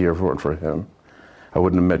wouldn't be here if it weren't for him. I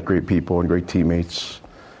wouldn't have met great people and great teammates,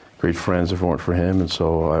 great friends if it weren't for him. And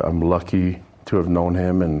so I'm lucky to have known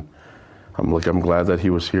him, and I'm glad that he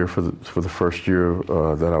was here for the first year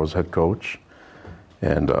that I was head coach.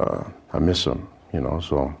 And I miss him,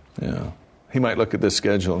 so. Yeah. He might look at this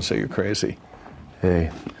schedule and say you're crazy.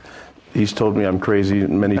 Hey, he's told me I'm crazy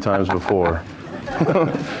many times before.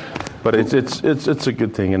 But it's a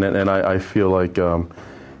good thing, and I feel like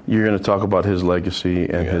you're going to talk about his legacy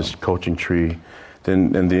and his coaching tree,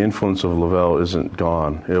 and the influence of Lavelle isn't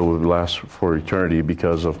gone. It will last for eternity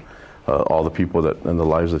because of all the people and the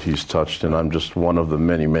lives that he's touched, and I'm just one of the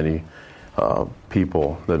many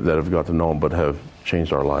people that have got to know him but have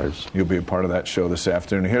changed our lives. You'll be a part of that show this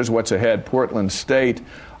afternoon. Here's what's ahead. Portland State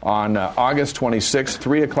on August 26th,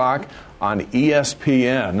 3 o'clock on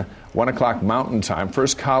ESPN, 1 o'clock Mountain Time.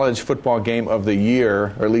 First college football game of the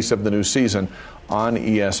year, or at least of the new season, on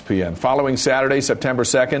ESPN. Following Saturday, September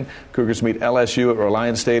 2nd, Cougars meet LSU at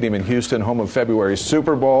Reliance Stadium in Houston, home of February's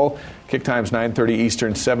Super Bowl. Kick time's 9:30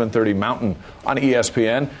 Eastern, 7:30 Mountain on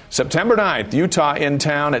ESPN. September 9th, Utah in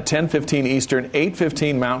town at 10:15 Eastern,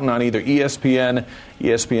 8:15 Mountain on either ESPN,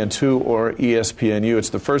 ESPN2, or ESPNU. It's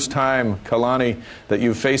the first time, Kalani, that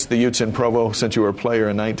you've faced the Utes in Provo since you were a player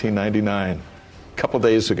in 1999, a couple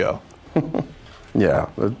days ago. Yeah,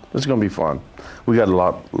 it's going to be fun. We got a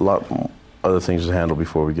lot other things to handle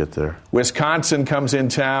before we get there. Wisconsin comes in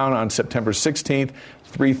town on September 16th,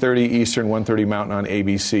 3:30 Eastern, 1:30 Mountain on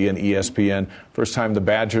ABC and ESPN. First time the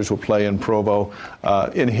Badgers will play in Provo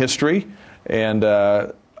in history. And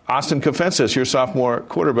Austin Kofensis, your sophomore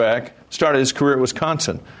quarterback, started his career at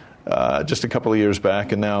Wisconsin. just a couple of years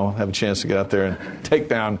back, and now have a chance to get out there and take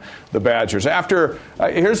down the Badgers. After,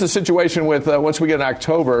 here's the situation with once we get in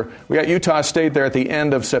October, we got Utah State there at the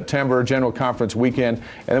end of September, General Conference weekend,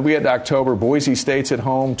 and then we get to October, Boise State's at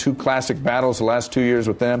home, 2 classic battles the last 2 years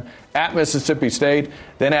with them, at Mississippi State,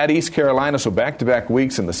 then at East Carolina, so back-to-back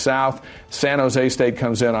weeks in the South. San Jose State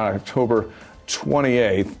comes in on October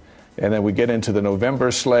 28th, and then we get into the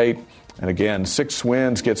November slate. And again, 6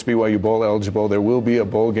 wins gets BYU bowl eligible. There will be a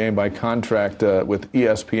bowl game by contract with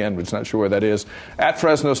ESPN, but it's not sure where that is. At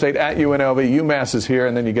Fresno State, at UNLV, UMass is here,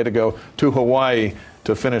 and then you get to go to Hawaii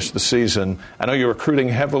to finish the season. I know you're recruiting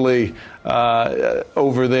heavily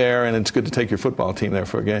over there, and it's good to take your football team there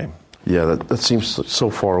for a game. Yeah, that seems so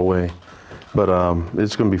far away, but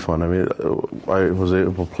it's going to be fun. I mean, I was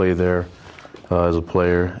able to play there as a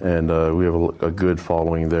player, and we have a good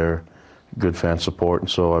following there. Good fan support, and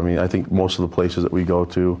so I think most of the places that we go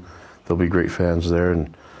to, there'll be great fans there.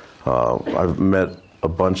 And I've met a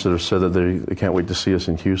bunch that have said that they can't wait to see us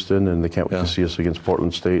in Houston, and they can't wait to see us against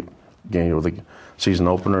Portland State, game the season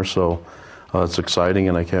opener. So it's exciting,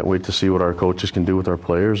 and I can't wait to see what our coaches can do with our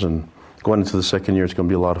players. And going into the second year, it's going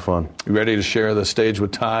to be a lot of fun. You ready to share the stage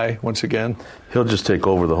with Ty once again? He'll just take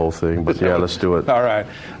over the whole thing, but yeah, let's do it. All right.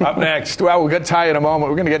 Up next, well, we'll get Ty in a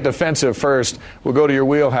moment. We're going to get defensive first. We'll go to your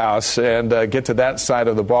wheelhouse and get to that side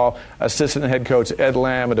of the ball. Assistant head coach Ed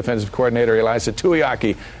Lamb and defensive coordinator Ilaisa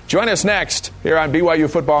Tuiaki. Join us next here on BYU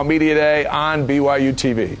Football Media Day on BYU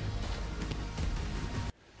TV.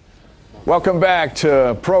 Welcome back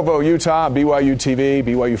to Provo, Utah, BYU TV,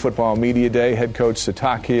 BYU Football Media Day. Head coach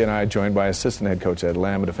Sitake and I, joined by assistant head coach Ed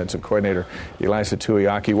Lamb and defensive coordinator Ilaisa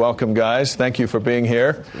Tuiaki. Welcome, guys. Thank you for being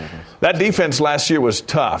here. That defense last year was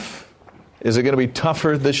tough. Is it going to be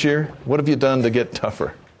tougher this year? What have you done to get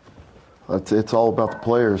tougher? It's all about the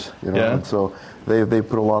players, Yeah. And so they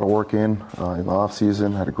put a lot of work in the off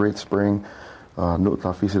season. Had a great spring. Nut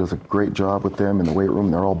Tafisi does a great job with them in the weight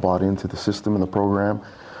room. They're all bought into the system and the program.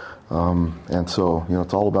 And so,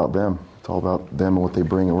 it's all about them. It's all about them and what they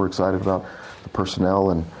bring, and we're excited about the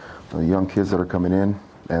personnel and the young kids that are coming in,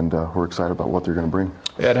 and we're excited about what they're going to bring.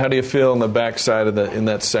 Ed, how do you feel in the backside of in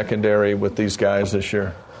that secondary with these guys this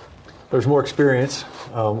year? There's more experience.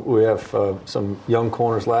 We have some young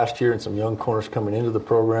corners last year and some young corners coming into the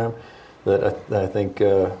program that I think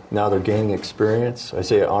now they're gaining experience.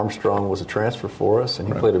 Isaiah Armstrong was a transfer for us, and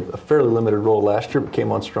he played a fairly limited role last year, but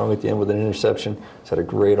came on strong at the end with an interception. He's had a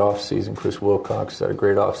great offseason. Chris Wilcox had a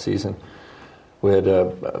great offseason. We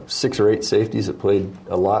had 6 or 8 safeties that played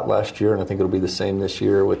a lot last year, and I think it'll be the same this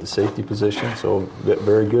year with the safety position, so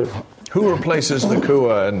very good. Who replaces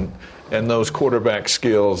Nakua and those quarterback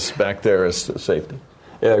skills back there as safety?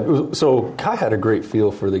 Yeah, so Kai had a great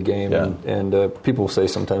feel for the game, and people say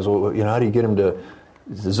sometimes, well, how do you get him to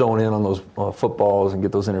zone in on those footballs and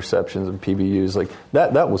get those interceptions and PBUs? Like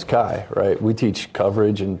that was Kai, right? We teach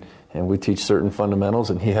coverage and we teach certain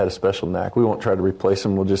fundamentals, and he had a special knack. We won't try to replace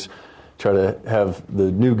him. We'll just try to have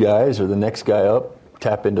the new guys or the next guy up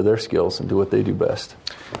tap into their skills and do what they do best.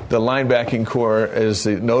 The linebacking core is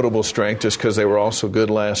the notable strength just because they were all so good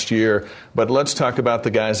last year. But let's talk about the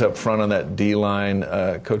guys up front on that D-line.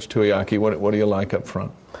 Coach Tuiaki, what do you like up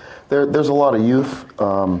front? There's a lot of youth.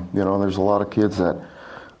 There's a lot of kids that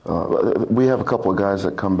we have a couple of guys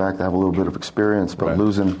that come back that have a little bit of experience, but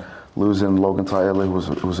losing Logan Taele,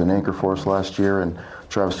 who was an anchor for us last year, and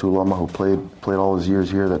Travis Tulama, who played all his years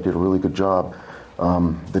here, that did a really good job.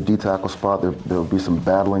 The D tackle spot, there'll be some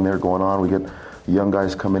battling there going on. We get young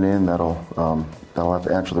guys coming in that'll have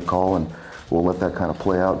to answer the call, and we'll let that kind of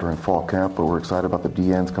play out during fall camp. But we're excited about the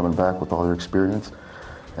D ends coming back with all their experience,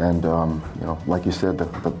 and like you said,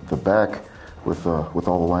 the back with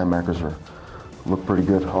all the linebackers look pretty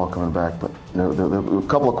good, all coming back. But there are a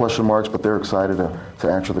couple of question marks, but they're excited to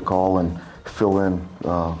answer the call and fill in,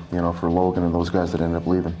 for Logan and those guys that ended up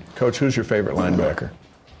leaving. Coach, who's your favorite linebacker?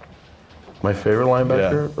 My favorite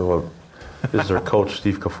linebacker? Yeah. Well, is their coach,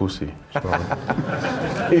 Steve Kafusi.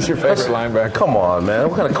 He's your favorite linebacker? Come on, man.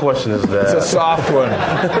 What kind of question is that? It's a soft one.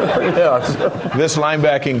 Yeah. This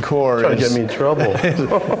linebacking core Trying to get me in trouble.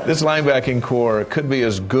 This linebacking core could be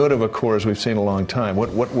as good of a core as we've seen in a long time.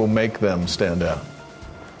 What will make them stand out?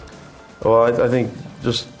 Well, I think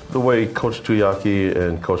just the way Coach Tuiaki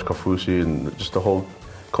and Coach Kafusi and just the whole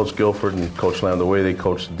Coach Guilford and Coach Lamb, the way they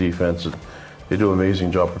coach the defense, they do an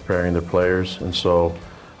amazing job preparing their players. And so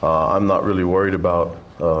I'm not really worried about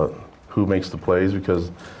who makes the plays because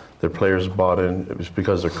their players bought in. It's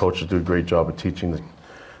because their coaches do a great job of teaching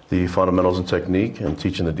the fundamentals and technique and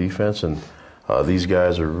teaching the defense. And these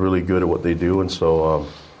guys are really good at what they do. And so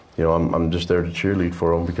I'm just there to cheerlead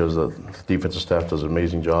for them because the defensive staff does an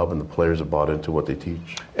amazing job and the players have bought into what they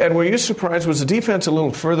teach. And were you surprised? Was the defense a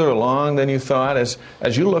little further along than you thought? As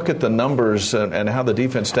you look at the numbers and how the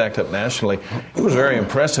defense stacked up nationally, it was very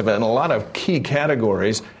impressive in a lot of key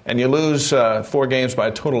categories. And you lose 4 games by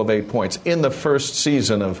a total of 8 points in the first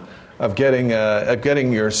season of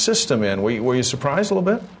getting your system in. Were you surprised a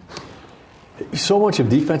little bit? So much of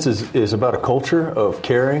defense is about a culture of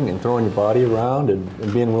caring and throwing your body around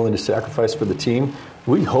and being willing to sacrifice for the team.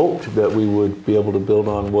 We hoped that we would be able to build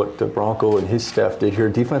on what Bronco and his staff did here.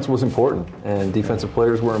 Defense was important, and defensive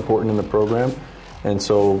players were important in the program. And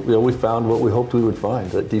so we found what we hoped we would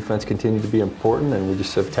find, that defense continued to be important, and we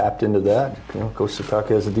just have tapped into that. Coach Sitake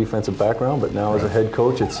has a defensive background, but now as a head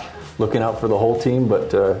coach, it's looking out for the whole team.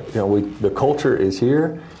 But the culture is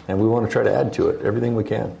here, and we want to try to add to it everything we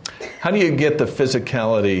can. How do you get the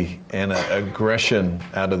physicality and aggression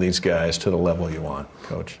out of these guys to the level you want,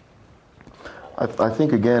 Coach? I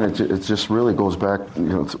think, again, it just really goes back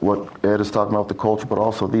to what Ed is talking about, the culture, but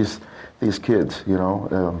also these kids,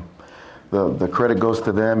 The credit goes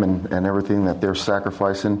to them and everything that they're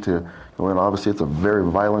sacrificing to. Obviously, it's a very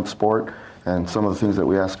violent sport, and some of the things that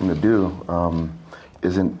we ask them to do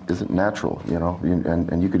isn't natural,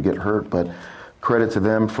 and you could get hurt. But credit to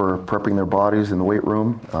them for prepping their bodies in the weight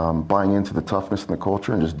room, buying into the toughness and the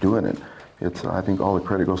culture, and just doing it. I think all the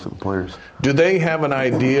credit goes to the players. Do they have an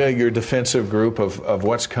idea, your defensive group, of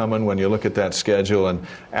what's coming when you look at that schedule? And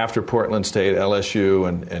after Portland State, LSU,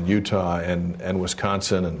 and Utah, and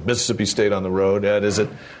Wisconsin, and Mississippi State on the road, Ed, is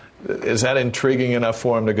that intriguing enough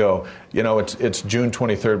for them to go, it's June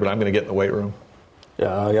 23rd, but I'm going to get in the weight room?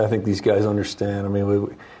 Yeah, I think these guys understand. I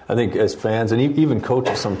mean, I think as fans and even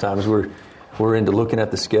coaches sometimes we're into looking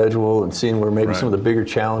at the schedule and seeing where maybe some of the bigger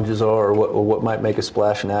challenges are or what might make a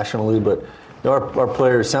splash nationally. But our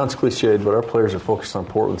players, sounds cliched, but our players are focused on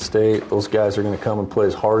Portland State. Those guys are going to come and play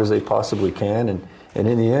as hard as they possibly can. And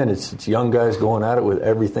in the end, it's young guys going at it with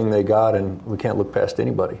everything they got, and we can't look past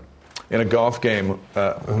anybody. In a golf game,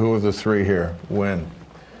 who of the three here win?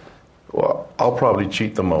 Well, I'll probably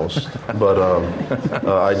cheat the most, but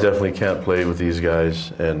I definitely can't play with these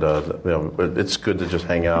guys, and it's good to just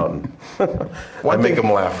hang out and I make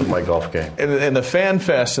them laugh with my golf game. And the fan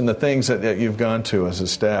fest and the things that you've gone to as a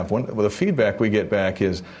staff, the feedback we get back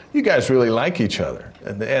is you guys really like each other,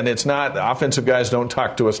 and it's not the offensive guys don't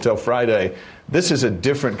talk to us till Friday. This is a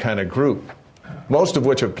different kind of group, most of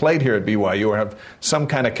which have played here at BYU or have some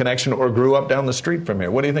kind of connection or grew up down the street from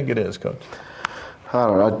here. What do you think it is, Coach? I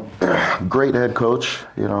don't know. Great head coach,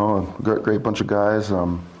 a great bunch of guys.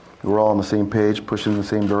 We're all on the same page, pushing in the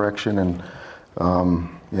same direction, and I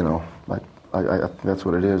that's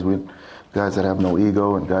what it is. We guys that have no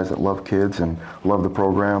ego and guys that love kids and love the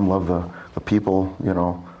program, love the people,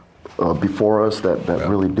 before us that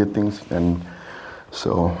really did things. And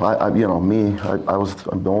so I'm the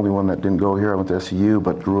only one that didn't go here. I went to SCU,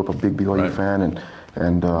 but grew up a big BYU fan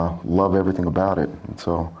and love everything about it. And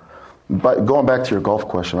so. But going back to your golf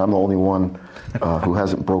question, I'm the only one who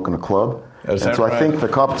hasn't broken a club. And so I think the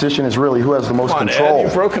competition is really who has the most control. Ed,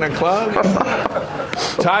 you've broken a club?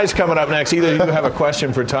 Ty's coming up next. Either you have a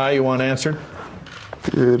question for Ty you want answered?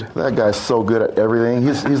 Dude, that guy's so good at everything.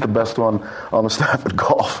 He's the best one on the staff at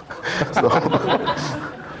golf.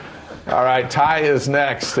 All right, Ty is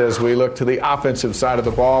next as we look to the offensive side of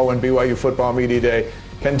the ball when BYU Football Media Day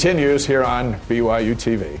continues here on BYU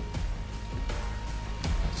TV.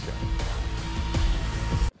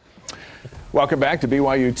 Welcome back to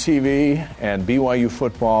BYU TV and BYU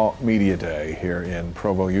Football Media Day here in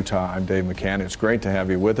Provo, Utah. I'm Dave McCann. It's great to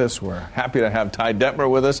have you with us. We're happy to have Ty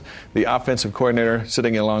Detmer with us, the offensive coordinator,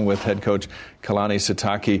 sitting along with head coach Kalani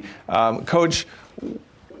Sitake. Coach,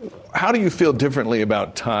 how do you feel differently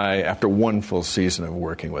about Ty after one full season of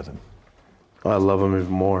working with him? I love him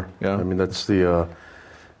even more. Yeah. I mean, I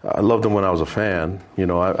loved him when I was a fan.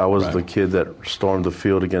 I was the kid that stormed the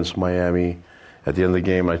field against Miami. At the end of the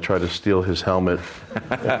game, I tried to steal his helmet.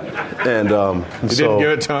 And you didn't give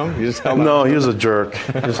it to him? You just held it? No, he was a jerk. He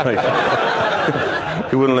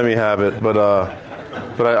wouldn't let me have it. But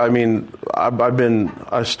I've been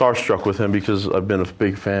starstruck with him because I've been a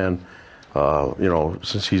big fan,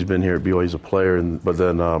 since he's been here at BYU as a player. But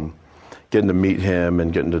then getting to meet him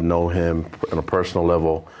and getting to know him on a personal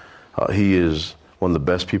level, he is one of the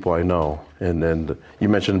best people I know. And you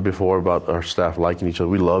mentioned before about our staff liking each other.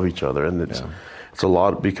 We love each other, and it's a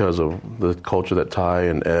lot because of the culture that Ty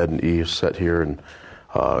and Ed and E have set here. And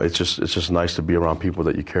it's just nice to be around people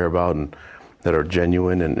that you care about and that are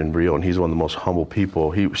genuine and real. And he's one of the most humble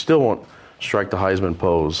people. He still won't strike the Heisman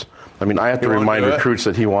pose. I mean, I have to remind recruits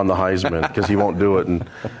that he won the Heisman because he won't do it, and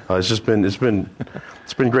it's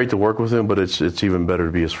been great to work with him, but it's even better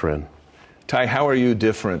to be his friend. Ty, how are you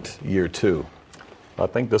different year 2? I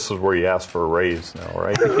think this is where you ask for a raise now,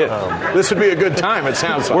 right? This would be a good time, it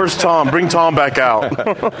sounds like. Where's Tom? Bring Tom back out.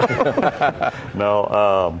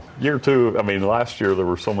 No, year 2, I mean, last year there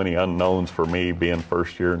were so many unknowns for me being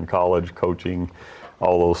first year in college, coaching,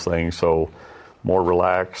 all those things. So more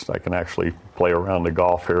relaxed. I can actually play around the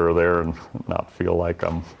golf here or there and not feel like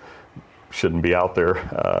shouldn't be out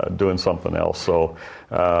there doing something else. So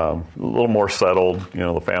a little more settled. You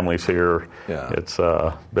know, the family's here. Yeah. It's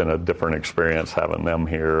been a different experience having them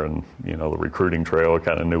here, and you know, the recruiting trail. I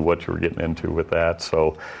kind of knew what you were getting into with that.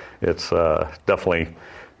 So it's definitely,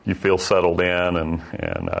 you feel settled in, and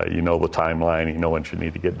you know the timeline. You know what you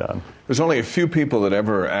need to get done. There's only a few people that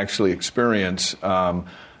ever actually experience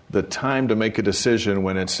the time to make a decision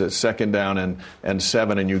when it's a second down and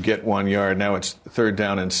 7 and you get 1 yard. Now it's third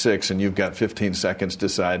down and 6 and you've got 15 seconds to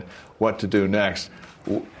decide what to do next.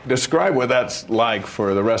 Describe what that's like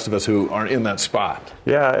for the rest of us who aren't in that spot.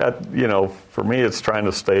 Yeah, you know, for me it's trying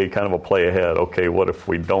to stay kind of a play ahead. Okay, what if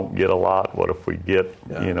we don't get a lot? What if we get,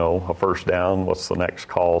 you know, a first down? What's the next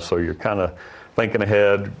call? So you're kind of thinking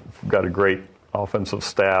ahead. We've got a great offensive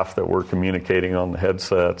staff that we're communicating on the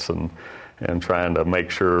headsets and trying to make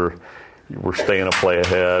sure we're staying a play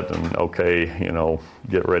ahead and, okay, you know,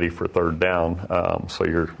 get ready for third down. So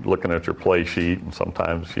you're looking at your play sheet, and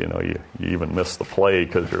sometimes, you know, you even miss the play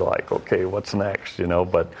because you're like, okay, what's next, you know?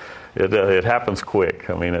 But it happens quick.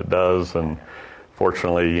 I mean, it does, and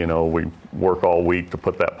fortunately, you know, we work all week to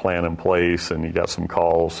put that plan in place, and you got some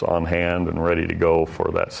calls on hand and ready to go for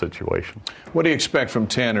that situation. What do you expect from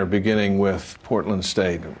Tanner beginning with Portland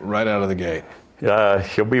State right out of the gate?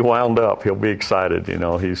 He'll be wound up. He'll be excited. You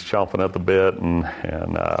know, he's chomping at the bit, and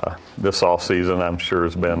this off season I'm sure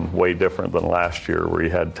has been way different than last year, where he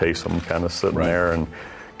had Taysom kind of sitting there and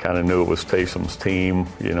kind of knew it was Taysom's team.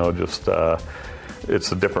 You know, just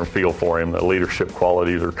it's a different feel for him. The leadership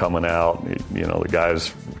qualities are coming out. You know, the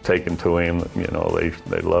guys taking to him. You know,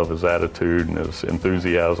 they love his attitude and his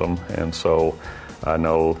enthusiasm, and so I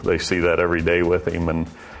know they see that every day with him, and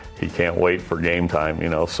he can't wait for game time, you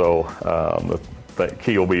know. So the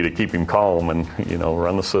key will be to keep him calm and, you know,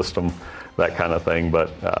 run the system, that kind of thing.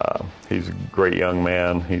 But he's a great young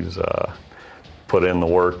man. He's put in the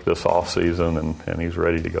work this offseason, and he's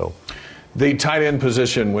ready to go. The tight end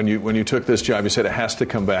position, when you took this job, you said it has to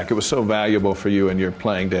come back. It was so valuable for you in your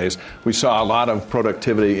playing days. We saw a lot of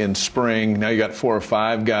productivity in spring. Now you got 4 or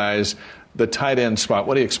 5 guys. The tight end spot,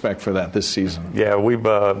 what do you expect for that this season? Yeah, we've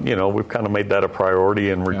kind of made that a priority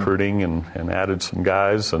in recruiting and added some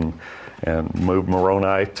guys and moved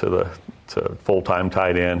Moroni to full-time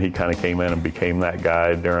tight end. He kind of came in and became that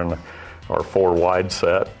guy during our 4 wide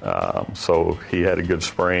set. So he had a good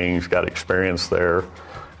spring. He's got experience there.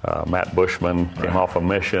 Matt Bushman came off a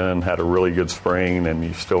mission, had a really good spring, and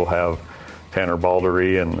you still have Tanner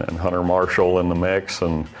Baldery and Hunter Marshall in the mix,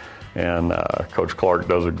 and Coach Clark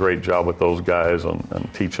does a great job with those guys and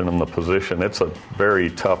teaching them the position. It's a very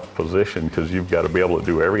tough position because you've got to be able to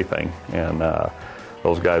do everything, and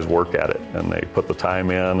those guys work at it, and they put the time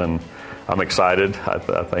in, and I'm excited.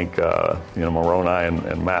 I think Moroni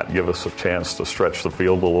and Matt give us a chance to stretch the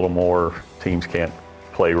field a little more. Teams can't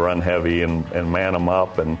play run heavy and man them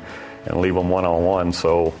up and leave them one-on-one,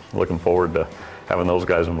 so looking forward to having those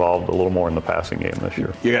guys involved a little more in the passing game this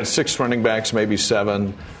year. You got 6 running backs, maybe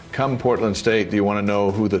 7. Come Portland State, do you want to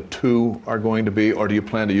know who the 2 are going to be, or do you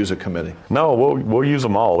plan to use a committee? No, we'll use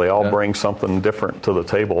them all. They all bring something different to the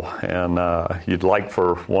table, and you'd like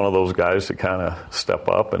for one of those guys to kind of step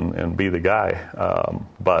up and be the guy.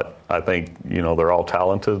 But I think, you know, they're all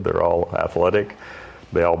talented. They're all athletic.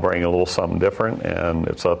 They all bring a little something different, and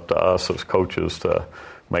it's up to us as coaches to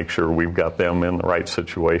make sure we've got them in the right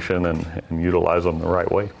situation and utilize them the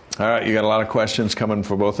right way. All right, you got a lot of questions coming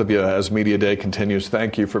for both of you as Media Day continues.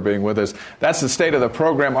 Thank you for being with us. That's the state of the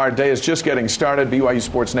program. Our day is just getting started. BYU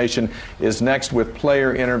Sports Nation is next with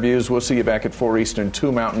player interviews. We'll see you back at 4 Eastern,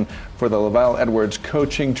 2 Mountain for the Lavelle Edwards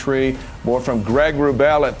coaching tree. More from Greg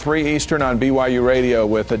Wrubell at 3 Eastern on BYU Radio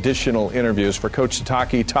with additional interviews for Coach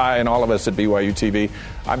Sitake, Ty, and all of us at BYU TV.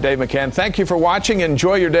 I'm Dave McCann. Thank you for watching.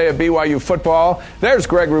 Enjoy your day of BYU football. There's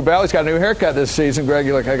Greg Wrubell. He's got a new haircut this season. Greg,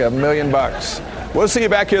 you look like $1 million. We'll see you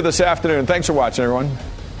back here this afternoon. Thanks for watching, everyone.